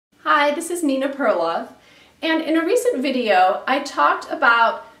Hi, this is Nina Perlove, and in a recent video I talked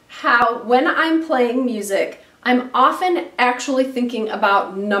about how when I'm playing music I'm often actually thinking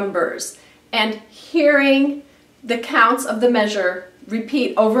about numbers and hearing the counts of the measure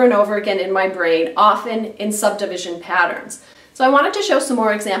repeat over and over again in my brain, often in subdivision patterns. So I wanted to show some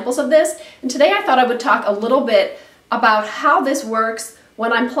more examples of this, and today I thought I would talk a little bit about how this works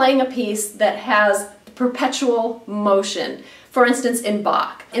when I'm playing a piece that has perpetual motion. For instance, in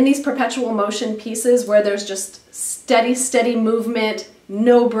Bach. In these perpetual motion pieces where there's just steady movement,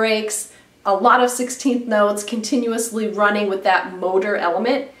 no breaks, a lot of 16th notes continuously running with that motor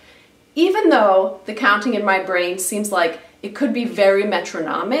element, even though the counting in my brain seems like it could be very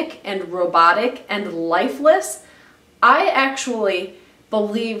metronomic and robotic and lifeless, I actually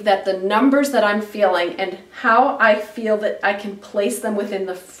believe that the numbers that I'm feeling and how I feel that I can place them within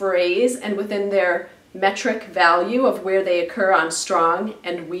the phrase and within their metric value of where they occur on strong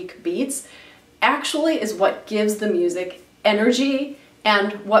and weak beats actually is what gives the music energy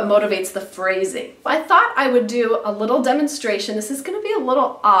and what motivates the phrasing. I thought I would do a little demonstration. This is going to be a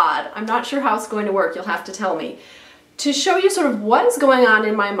little odd. I'm not sure how it's going to work. You'll have to tell me. To show you sort of what is going on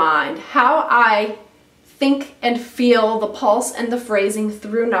in my mind, how I think and feel the pulse and the phrasing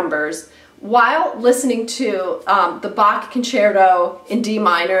through numbers while listening to the Bach Concerto in D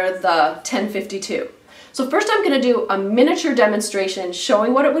minor, the 1052. So first I'm going to do a miniature demonstration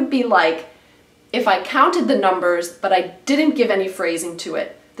showing what it would be like if I counted the numbers but I didn't give any phrasing to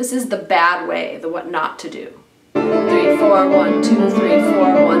it. This is the bad way, the what not to do. 3, 4, 1, 2, 3,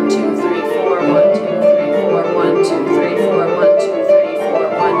 4, 1, 2, 3, 4, 1, 2, 3, 4, 1, 2, 3, 4, 1, 2, 3,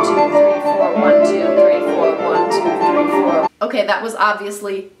 4, 1, 2, 3, 4, 1, 2, 3, 4, 1, 2, 3, 4. Okay, that was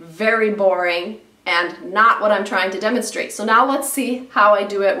obviously very boring and not what I'm trying to demonstrate. So now let's see how I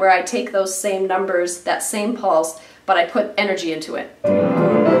do it where I take those same numbers, that same pulse, but I put energy into it. 2 and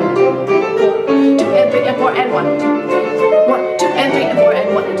 3 and 4 and 1 and 2, 1, 2 and 3 and 4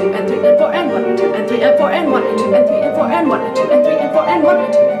 and 1 and 2 and 3 and 4 and 1 and 2 and 3 and 4 and 1 and 2 and 3 and 4 and 1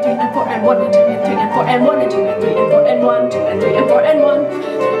 and 2 and 3 and 4 and 1 and 2 and 3 and 4 and 1 and 2 and 3 and 4 and 1 and 2 and 3 and 4 and 1, 2 and 3 and 4 and 1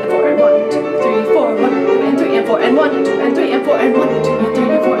 and 4 and 1, 2, 3, 4, 1, 2 and 3 and 4 and 1 and 2 and 3 and 4 and 1 and 2 and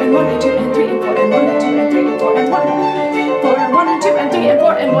 3 and 4 and 1 and 2 and 3 and 4 and 1 and 2 and 3 and 4 and 1, 4 and 1 and 2 and 3 and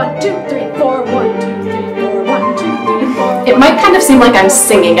 4 and 1, 2, 3, 4, 1, 2, 3, 4, 1, 2, 3, 4. It might kind of seem like I'm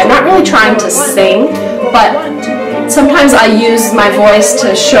singing. I'm not really trying to sing, but sometimes I use my voice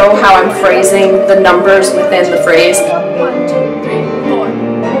to show how I'm phrasing the numbers within the phrase. 1, 2, 3, 4, 1.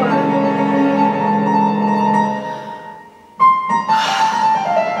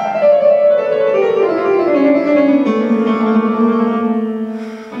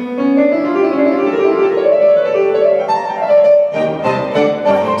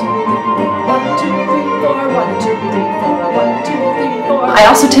 I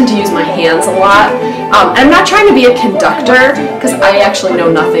also tend to use my hands a lot. I'm not trying to be a conductor because I actually know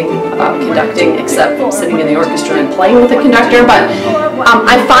nothing about conducting except sitting in the orchestra and playing with a conductor, but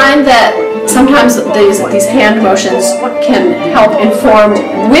I find that sometimes these hand motions can help inform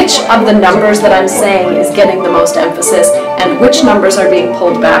which of the numbers that I'm saying is getting the most emphasis and which numbers are being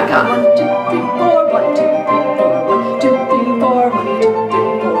pulled back on. 1, 2, 3, 4, 1, 2, 3,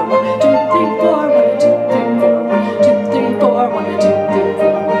 4, 1, 2, 3, 4, 1, 2, 3, 4, 1,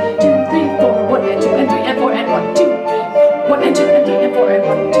 2, 3, 4, 1, 2, 3, 4, 1, 2, 3, 4, 1, 2, 3, 4, 1, 2, 3, 4, 1 and 2 and 3 and 4 and 1, 2, 1 and 2 and 3 and 4 and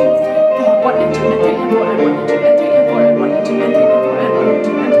 1, 2, 3, 4, 1 and 2 and 3 and 4 and 1 and 2 and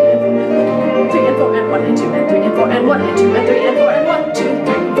 3 and 4 and 1 and 2 and 3 and 4 and 1 and 2 and 3 and 4 and 1 and 2 and 3 and 4 and 1 and 2 and 3 and 4 and 1, 2,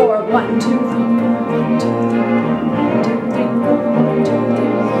 3, 4, 1, 2,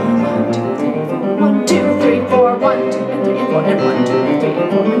 3, 4, 1, 2, 3, 4, 1, 2, 3, 4, 1, 2, 3, 4, 1, 2 and 3 and 4 and 1, 2 and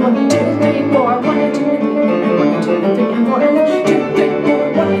 3 and 4 and 1, 2, 3, 4, 1 and 2 and 3 and 1 and 2 and 3 and 4 and 1, 2, 3, 4, 1 and 2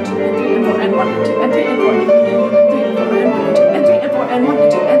 and 3 and 4 and 1 and 2 and 3 and 4 and 3 and 4 and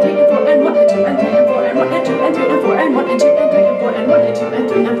 1 and 2 and 3 and 4 and 1 and 2 and 3 and 4 and 1 and 2 and 3 and 4 and 1 and 2 and 3 and 4 and 1 and 2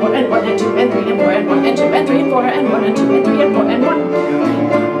 and 3 and 4 and 1 and 2 and 3 and 4 and 1 and 2 and 3 and 4 and 1 and 2 and 3 and 4 and 1,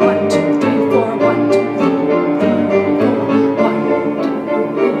 1, 2, 3, 4, 1, 2, 3, 4,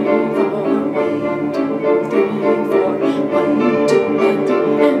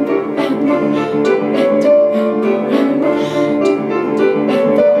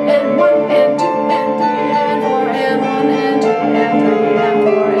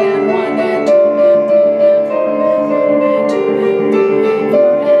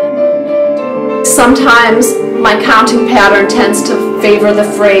 Sometimes my counting pattern tends to favor the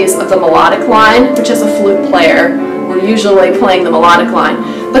phrase of the melodic line, which as a flute player, we're usually playing the melodic line.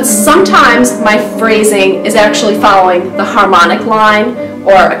 But sometimes my phrasing is actually following the harmonic line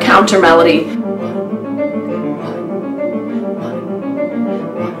or a counter melody.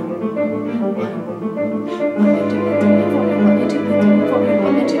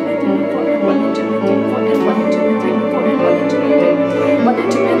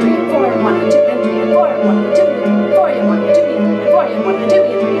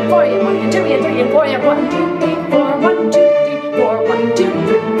 3 and 4, and 1, 2, 3.